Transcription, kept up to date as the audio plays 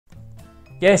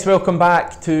Yes, welcome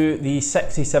back to the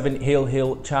 67 Hail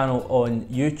Hail channel on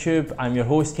YouTube. I'm your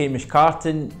host Hamish.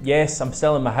 Yes, I'm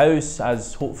still in my house,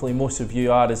 as hopefully most of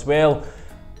you are as well,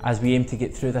 as we aim to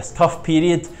get through this tough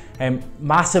period.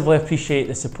 Massively appreciate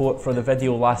the support for the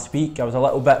video last week. I was a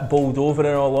little bit bowled over,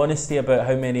 in all honesty, about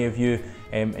how many of you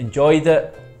enjoyed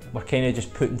it. We're kind of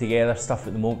just putting together stuff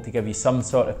at the moment to give you some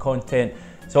sort of content.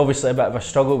 It's obviously a bit of a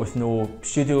struggle with no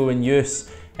studio in use.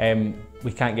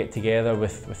 We can't get together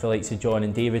with the likes of John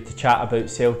and David to chat about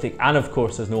Celtic, and of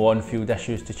course there's no on-field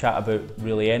issues to chat about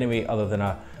really anyway, other than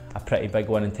a pretty big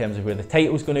one in terms of where the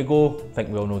title's going to go. I think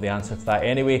we all know the answer to that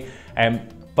anyway.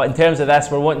 But in terms of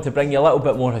this, we're wanting to bring you a little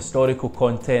bit more historical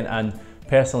content, and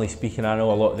personally speaking, I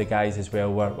know a lot of the guys as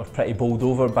well were pretty bowled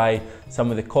over by some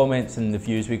of the comments and the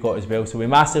views we got as well, so we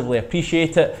massively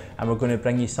appreciate it, and we're going to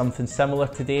bring you something similar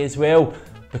today as well.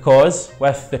 Because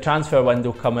with the transfer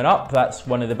window coming up, that's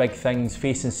one of the big things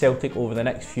facing Celtic over the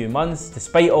next few months.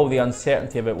 Despite all the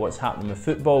uncertainty about what's happening with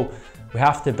football, we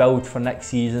have to build for next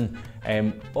season,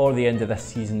 or the end of this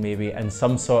season maybe, in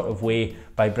some sort of way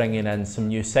by bringing in some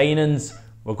new signings.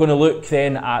 We're going to look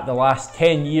then at the last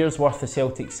 10 years worth of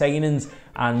Celtic signings,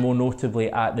 and more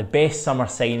notably at the best summer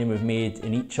signing we've made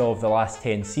in each of the last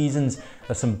 10 seasons.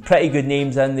 There's some pretty good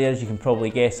names in there, as you can probably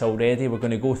guess already. We're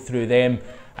going to go through them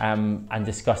and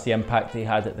discuss the impact they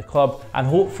had at the club, and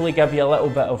hopefully give you a little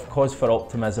bit of cause for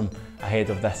optimism ahead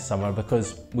of this summer,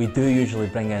 because we do usually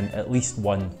bring in at least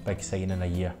one big signing a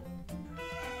year.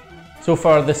 So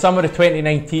for the summer of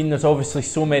 2019, there's obviously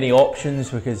so many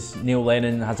options because Neil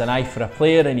Lennon has an eye for a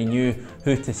player and he knew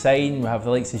who to sign. We have the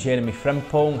likes of Jeremy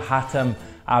Frimpong, Hatem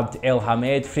Abd El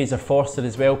Hamed, Fraser Forster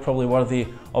as well, probably worthy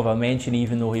of a mention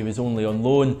even though he was only on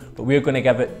loan. But we're going to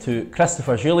give it to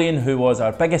Christopher Jullien, who was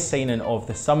our biggest signing of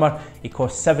the summer. He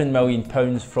cost £7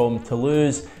 million from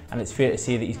Toulouse, and it's fair to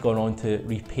say that he's gone on to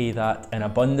repay that in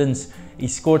abundance. He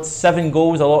scored 7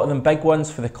 goals, a lot of them big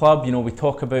ones for the club. You know, we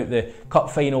talk about the cup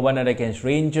final winner against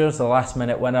Rangers, the last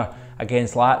minute winner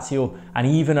against Lazio, and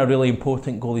even a really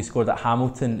important goal he scored at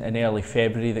Hamilton in early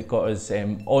February that got us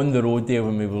on the road there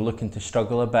when we were looking to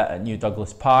struggle a bit at New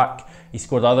Douglas Park. He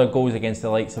scored other goals against the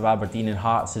likes of Aberdeen and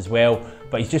Hearts as well,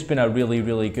 but he's just been a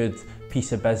really good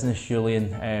piece of business,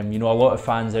 Jullien. You know, a lot of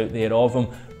fans out there of him.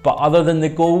 But other than the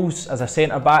goals, as a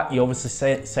centre-back, you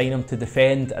obviously sign him to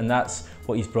defend, and that's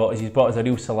what he's brought us. He's brought us a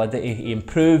real solidity. He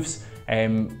improves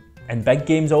in big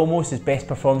games almost. His best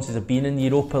performances have been in the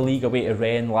Europa League, away to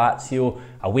Rennes, Lazio,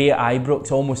 away at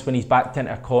Ibrox. Almost when he's backed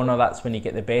into a corner, that's when you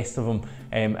get the best of him.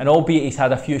 And albeit he's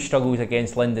had a few struggles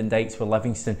against Lyndon Dykes with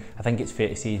Livingston, I think it's fair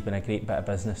to say he's been a great bit of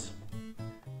business.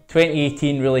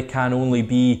 2018 really can only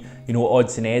be, you know,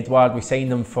 odds and Edouard. We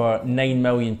signed him for £9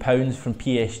 million from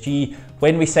PSG.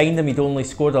 When we signed him, he'd only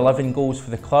scored 11 goals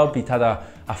for the club. He'd had a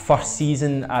first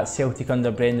season at Celtic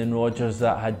under Brendan Rodgers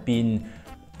that had been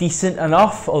decent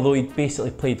enough, although he'd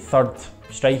basically played third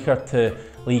striker to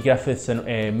Lee Griffiths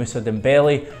and Moussa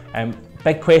Dembele.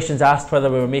 Big questions asked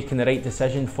whether we were making the right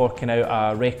decision forking out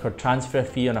a record transfer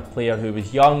fee on a player who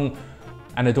was young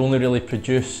and had only really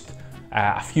produced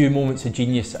a few moments of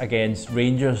genius against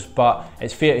Rangers, but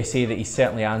it's fair to say that he's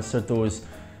certainly answered those.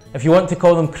 If you want to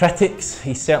call them critics,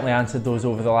 he's certainly answered those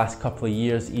over the last couple of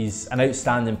years. He's an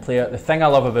outstanding player. The thing I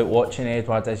love about watching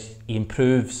Edouard is he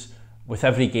improves with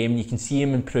every game. You can see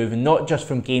him improving, not just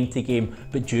from game to game,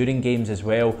 but during games as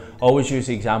well. I always use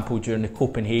the example during the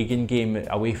Copenhagen game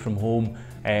away from home,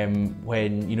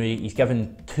 when, you know, he's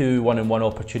given 2 one-on-one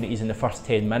opportunities in the first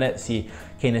 10 minutes. He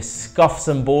kind of scuffs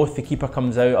them both. The keeper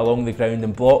comes out along the ground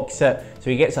and blocks it, so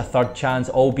he gets a third chance,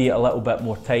 albeit a little bit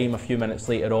more time a few minutes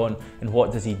later on. And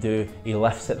what does he do? He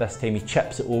lifts it this time. He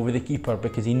chips it over the keeper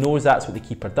because he knows that's what the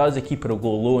keeper does. The keeper will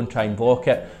go low and try and block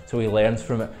it, so he learns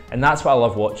from it. And that's what I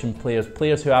love watching players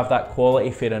who have that quality,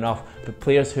 fair enough, but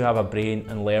players who have a brain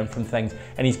and learn from things.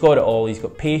 And he's got it all. He's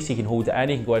got pace, he can hold it in,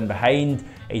 he can go in behind,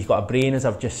 he's got a brain, as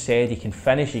I've just said, he can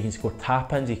finish, he can score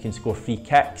tap-ins, he can score free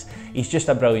kicks. He's just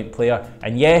a brilliant player,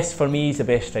 and yes, for me he's the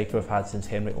best striker we've had since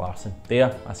Henrik Larsson.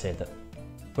 There, I said it.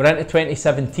 We're into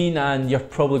 2017 and you're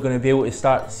probably going to be able to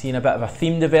start seeing a bit of a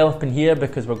theme developing here,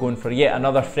 because we're going for yet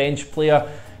another French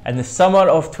player. In the summer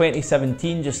of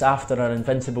 2017, just after our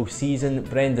invincible season,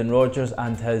 Brendan Rodgers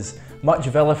and his much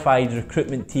vilified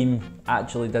recruitment team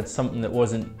actually did something that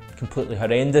wasn't completely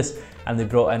horrendous, and they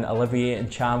brought in Olivier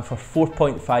Ntcham for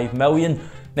 £4.5 million.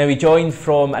 Now, he joined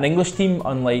from an English team,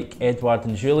 unlike Edouard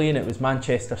and Jullien. It was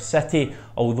Manchester City,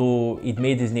 although he'd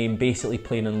made his name basically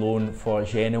playing on loan for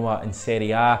Genoa in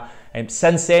Serie A.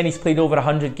 Since then, he's played over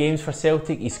 100 games for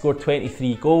Celtic. He scored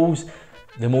 23 goals.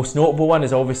 The most notable one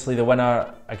is obviously the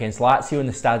winner against Lazio in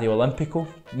the Stadio Olimpico.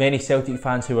 Many Celtic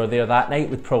fans who were there that night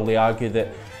would probably argue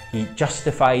that he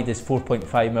justified his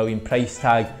 £4.5 million price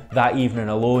tag that evening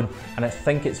alone, and I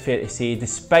think it's fair to say,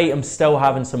 despite him still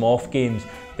having some off games,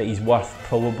 that he's worth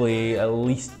probably at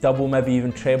least double, maybe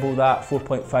even treble that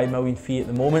 £4.5 million fee at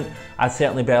the moment. I'd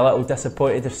certainly be a little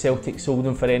disappointed if Celtic sold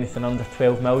him for anything under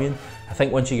 12 million. I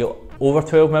think once you get over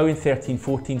 12 million, 13,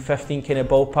 14, 15 kind of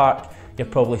ballpark, you're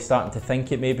probably starting to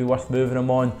think it may be worth moving him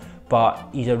on. But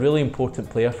he's a really important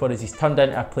player for us. He's turned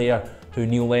into a player who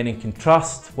Neil Lennon can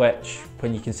trust, which,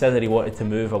 when you consider he wanted to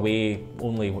move away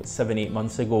only 7-8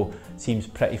 months ago, seems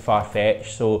pretty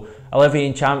far-fetched. So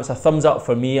Olivier Nchamp's a thumbs up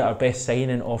for me at our best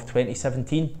signing of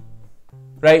 2017.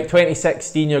 Right,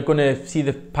 2016, you're going to see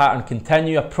the pattern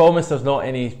continue. I promise there's not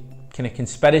any kind of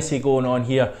conspiracy going on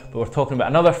here, but we're talking about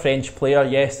another French player.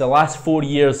 Yes, the last 4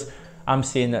 years, I'm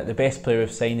saying that the best player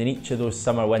we've signed in each of those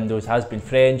summer windows has been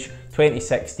French.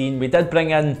 2016, we did bring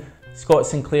in Scott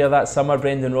Sinclair that summer,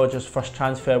 Brendan Rodgers' first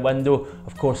transfer window.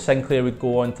 Of course, Sinclair would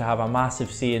go on to have a massive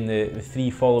say in the 3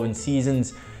 following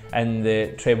seasons in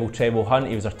the treble hunt.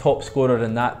 He was our top scorer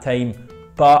in that time,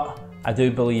 but I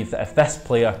do believe that if this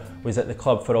player was at the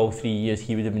club for all 3 years,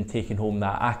 he would have been taking home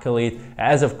that accolade.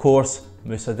 It is, of course,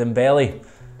 Moussa Dembele.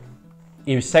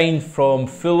 He was signed from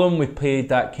Fulham. We paid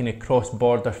that kind of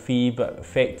cross-border fee, but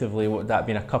effectively what would that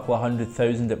been, a couple of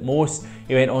 £100,000 at most.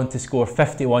 He went on to score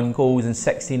 51 goals in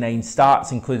 69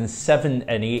 starts, including 7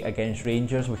 in 8 against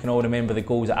Rangers. We can all remember the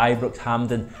goals at Ibrox,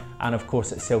 Hampden, and of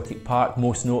course at Celtic Park,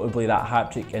 most notably that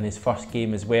hat-trick in his first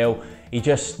game as well. He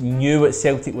just knew what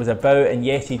Celtic was about, and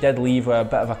yes, he did leave with a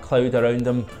bit of a cloud around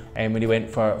him when he went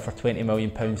for £20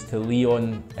 million to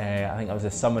Lyon. I think that was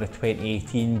the summer of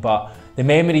 2018, but the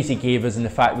memories he gave us and the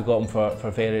fact we got him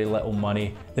for very little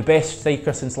money. The best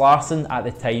striker since Larsson at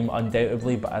the time,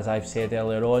 undoubtedly, but as I've said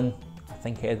earlier on, I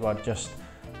think Edward just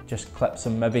clips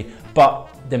him maybe. But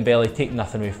Dembele, take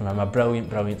nothing away from him, a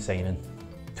brilliant signing.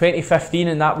 2015,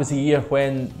 and that was the year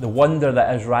when the wonder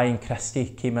that is Ryan Christie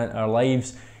came into our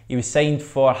lives. He was signed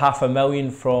for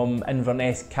 £500,000 from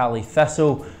Inverness Calais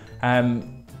Thistle.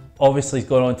 Obviously he's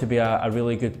gone on to be a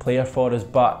really good player for us,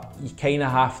 but you kind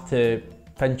of have to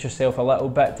pinch yourself a little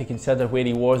bit to consider where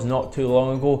he was not too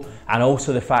long ago, and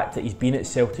also the fact that he's been at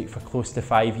Celtic for close to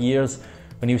 5 years.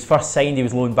 When he was first signed, he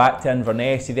was loaned back to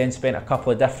Inverness. He then spent a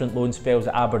couple of different loan spells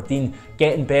at Aberdeen,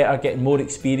 getting better, getting more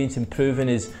experience, improving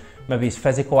his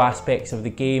physical aspects of the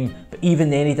game, but even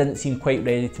then he didn't seem quite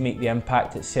ready to make the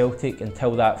impact at Celtic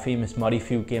until that famous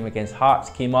Murrayfield game against Hearts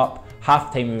came up.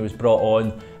 Half-time he was brought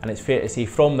on, and it's fair to say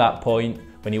from that point,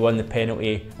 when he won the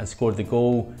penalty and scored the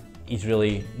goal, he's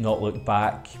really not looked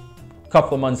back. A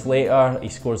couple of months later, he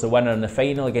scores the winner in the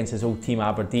final against his old team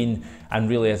Aberdeen, and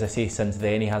really, as I say, since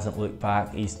then he hasn't looked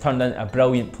back. He's turned into a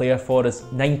brilliant player for us.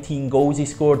 19 goals he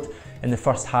scored in the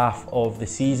first half of the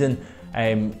season.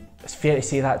 It's fair to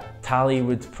say that tally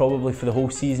would probably for the whole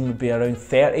season would be around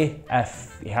 30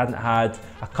 if he hadn't had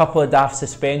a couple of daft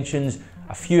suspensions,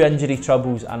 a few injury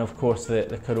troubles, and of course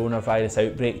the coronavirus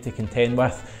outbreak to contend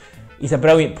with. He's a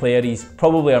brilliant player. He's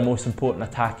probably our most important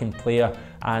attacking player,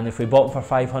 and if we bought him for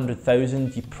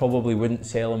 500,000, you probably wouldn't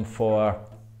sell him for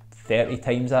 30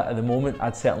 times that at the moment.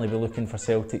 I'd certainly be looking for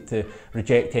Celtic to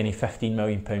reject any £15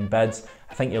 million bids.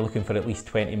 I think you're looking for at least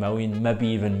 20 million, maybe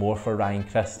even more for Ryan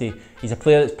Christie. He's a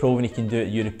player that's proven he can do it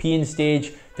at European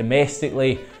stage,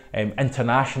 domestically,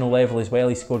 international level as well.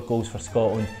 He scored goals for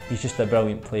Scotland. He's just a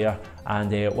brilliant player,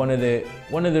 and one of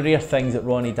the rare things that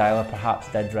Ronny Deila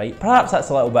perhaps did right. Perhaps that's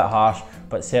a little bit harsh,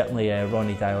 but certainly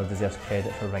Ronny Deila deserves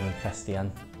credit for bringing Christie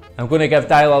in. I'm going to give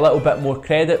Deila a little bit more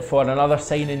credit for another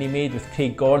signing he made with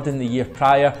Craig Gordon the year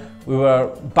prior. We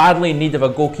were badly in need of a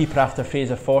goalkeeper after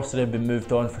Fraser Forster had been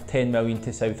moved on for 10 million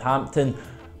to Southampton.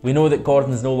 We know that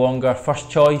Gordon's no longer first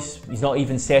choice, he's not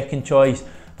even second choice,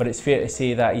 but it's fair to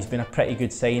say that he's been a pretty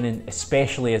good signing,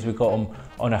 especially as we got him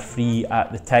on a free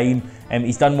at the time.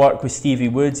 He's done work with Stevie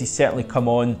Woods. He's certainly come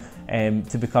on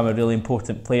to become a really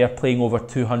important player, playing over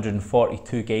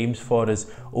 242 games for us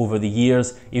over the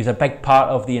years. He was a big part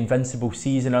of the invincible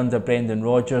season under Brendan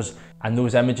Rodgers, and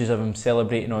those images of him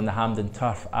celebrating on the Hampden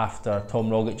turf after Tom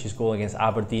Rogic's goal against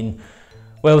Aberdeen,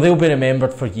 well, they'll be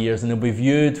remembered for years, and they'll be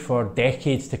viewed for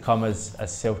decades to come as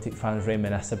Celtic fans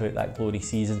reminisce about that glory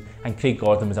season, and Craig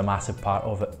Gordon was a massive part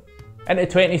of it. Into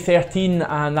 2013,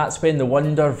 and that's when the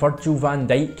wonder Virgil van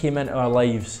Dijk came into our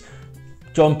lives.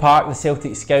 John Park, the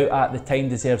Celtic scout at the time,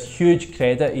 deserves huge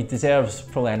credit. He deserves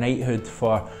probably a knighthood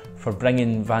for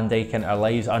bringing Van Dijk into our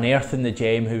lives, unearthing the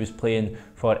gem who was playing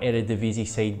for Eredivisie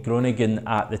side Groningen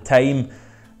at the time.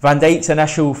 Van Dijk's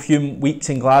initial few weeks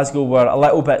in Glasgow were a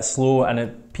little bit slow,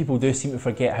 and people do seem to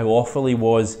forget how awful he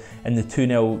was in the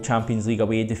 2-0 Champions League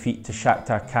away defeat to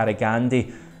Shakhtar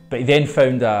Karagandhi. But he then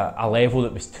found a level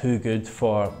that was too good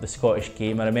for the Scottish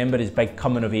game. I remember his big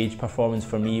coming of age performance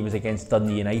for me was against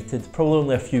Dundee United, probably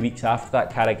only a few weeks after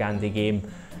that Karagandhi game,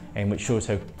 which shows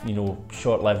how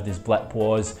short-lived his blip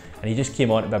was. And he just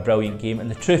came on to be a brilliant game. And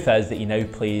the truth is that he now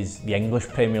plays the English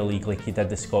Premier League like he did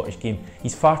the Scottish game.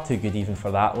 He's far too good even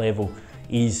for that level.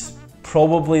 He's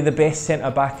probably the best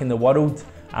centre-back in the world.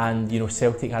 And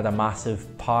Celtic had a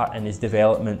massive part in his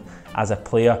development as a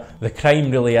player. The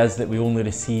crime really is that we only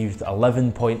received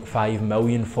 11.5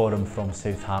 million for him from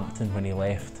Southampton when he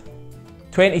left.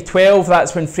 2012,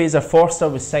 that's when Fraser Forster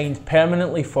was signed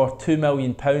permanently for £2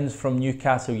 million from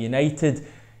Newcastle United.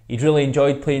 He'd really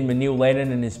enjoyed playing with Neil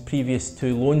Lennon in his previous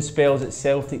 2 loan spells at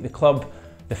Celtic. The club,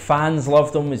 the fans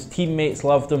loved him, his teammates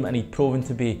loved him, and he'd proven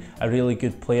to be a really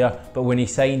good player. But when he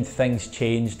signed, things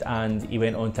changed and he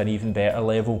went on to an even better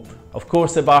level. Of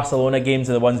course, the Barcelona games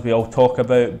are the ones we all talk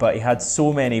about, but he had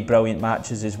so many brilliant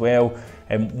matches as well.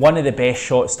 One of the best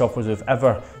shot stoppers we've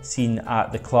ever seen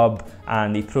at the club,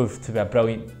 and he proved to be a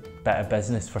brilliant bit of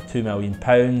business for £2 million.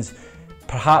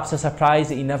 Perhaps a surprise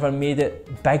that he never made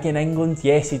it big in England.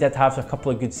 Yes, he did have a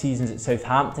couple of good seasons at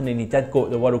Southampton, and he did go to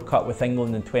the World Cup with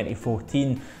England in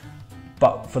 2014.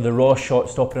 But for the raw shot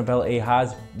stopping ability he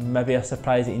has, maybe a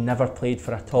surprise that he never played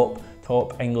for a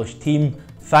top English team.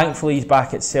 Thankfully he's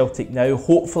back at Celtic now.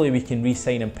 Hopefully we can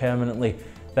re-sign him permanently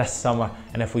this summer,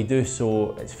 and if we do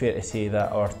so, it's fair to say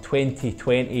that our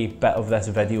 2020 bit of this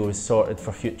video is sorted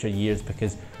for future years,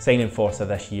 because signing Forster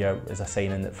this year is a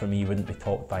signing that for me wouldn't be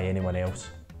topped by anyone else.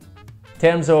 In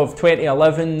terms of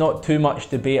 2011, not too much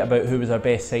debate about who was our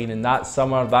best signing that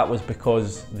summer. That was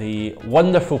because the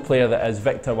wonderful player that is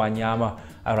Victor Wanyama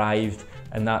arrived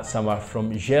in that summer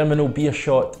from Germinal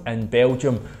Beerschot in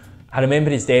Belgium. I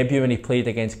remember his debut when he played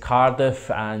against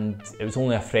Cardiff, and it was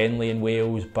only a friendly in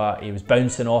Wales, but he was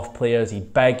bouncing off players. He's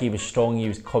big, he was strong, he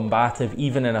was combative,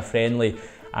 even in a friendly.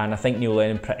 And I think Neil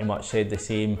Lennon pretty much said the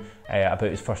same about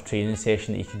his first training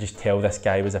session, that you could just tell this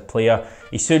guy was a player.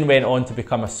 He soon went on to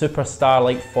become a superstar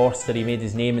like Forster. He made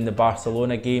his name in the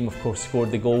Barcelona game, of course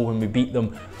scored the goal when we beat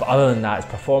them. But other than that,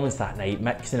 his performance that night,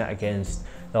 mixing it against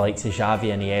the likes of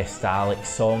Xavi, Iniesta, Alex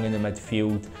Song in the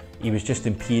midfield, he was just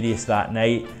imperious that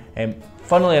night.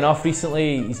 Funnily enough,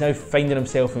 recently he's now finding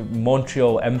himself at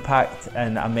Montreal Impact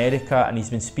in America, and he's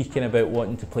been speaking about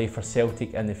wanting to play for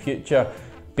Celtic in the future.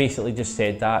 Basically just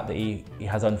said that he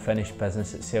has unfinished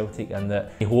business at Celtic, and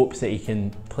that he hopes that he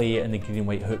can play in the green and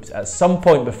white hoops at some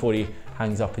point before he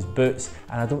hangs up his boots.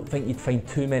 And I don't think you'd find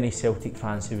too many Celtic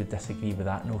fans who would disagree with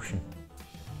that notion.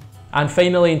 And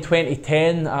finally in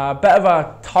 2010, a bit of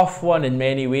a tough one in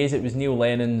many ways. It was Neil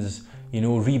Lennon's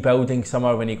rebuilding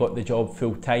summer when he got the job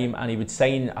full time, and he would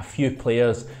sign a few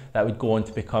players that would go on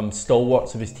to become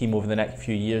stalwarts of his team over the next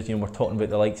few years. We're talking about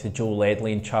the likes of Joe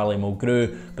Ledley and Charlie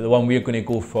Mulgrew, but the one we're going to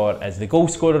go for is the goal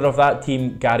scorer of that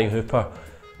team, Gary Hooper.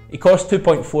 He cost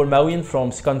 £2.4 million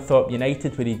from Scunthorpe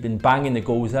United, where he'd been banging the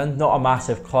goals in. Not a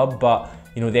massive club, but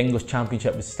the English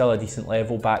Championship was still a decent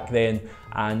level back then,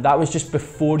 and that was just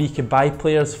before you could buy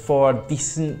players for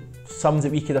decent sums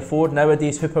that we could afford.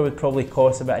 Nowadays Hooper would probably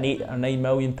cost about an £8 or £9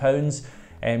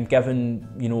 million, given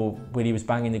where he was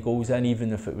banging the goals in,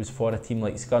 even if it was for a team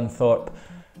like Scunthorpe.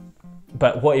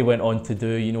 But what he went on to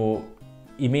do,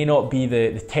 he may not be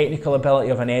the technical ability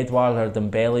of an Edouard or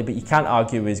Dembele, but you can't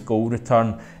argue with his goal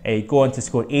return. He'd go on to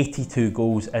score 82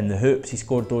 goals in the hoops. He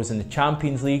scored those in the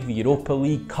Champions League, the Europa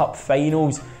League, Cup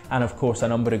finals, and of course a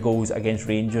number of goals against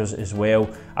Rangers as well.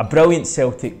 A brilliant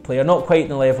Celtic player, not quite on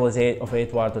the level of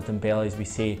Edouard or Dembele as we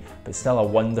say, but still a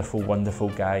wonderful, wonderful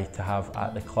guy to have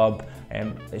at the club.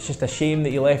 It's just a shame that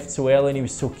he left so early, and he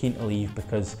was so keen to leave,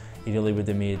 because he really would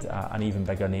have made an even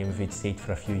bigger name if he'd stayed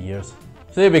for a few years.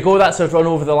 So there we go, that's our run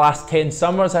over the last 10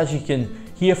 summers. As you can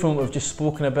hear from what we've just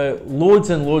spoken about, loads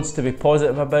and loads to be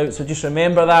positive about. So just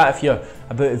remember that if you're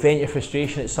about to vent your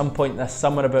frustration at some point this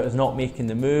summer about us not making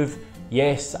the move.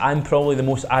 Yes, I'm probably the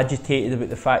most agitated about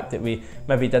the fact that we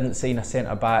maybe didn't sign a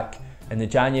centre-back in the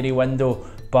January window,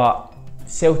 but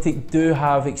Celtic do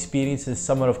have experience this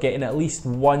summer of getting at least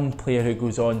one player who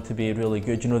goes on to be really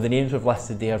good. The names we've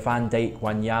listed there, Van Dijk,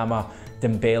 Wanyama,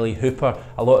 Dembele, Hooper,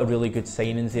 a lot of really good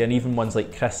signings there, and even ones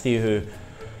like Christie who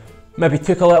maybe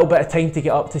took a little bit of time to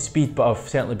get up to speed, but have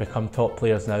certainly become top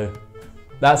players now.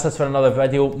 That's us for another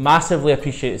video. Massively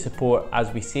appreciate the support, as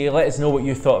we say. Let us know what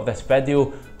you thought of this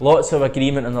video. Lots of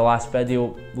agreement in the last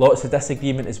video, lots of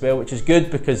disagreement as well, which is good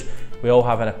because we all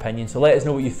have an opinion. So let us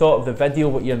know what you thought of the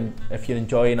video, if you're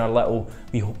enjoying our little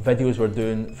videos we're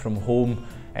doing from home.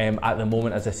 At the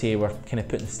moment, as I say, we're kind of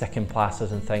putting sticking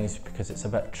plasters and things because it's a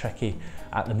bit tricky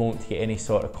at the moment to get any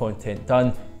sort of content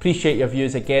done. Appreciate your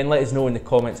views again. Let us know in the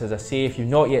comments, as I say. If you've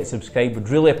not yet subscribed, would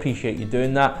really appreciate you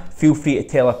doing that. Feel free to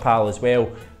tell a pal as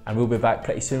well, and we'll be back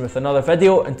pretty soon with another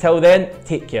video. Until then,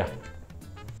 take care.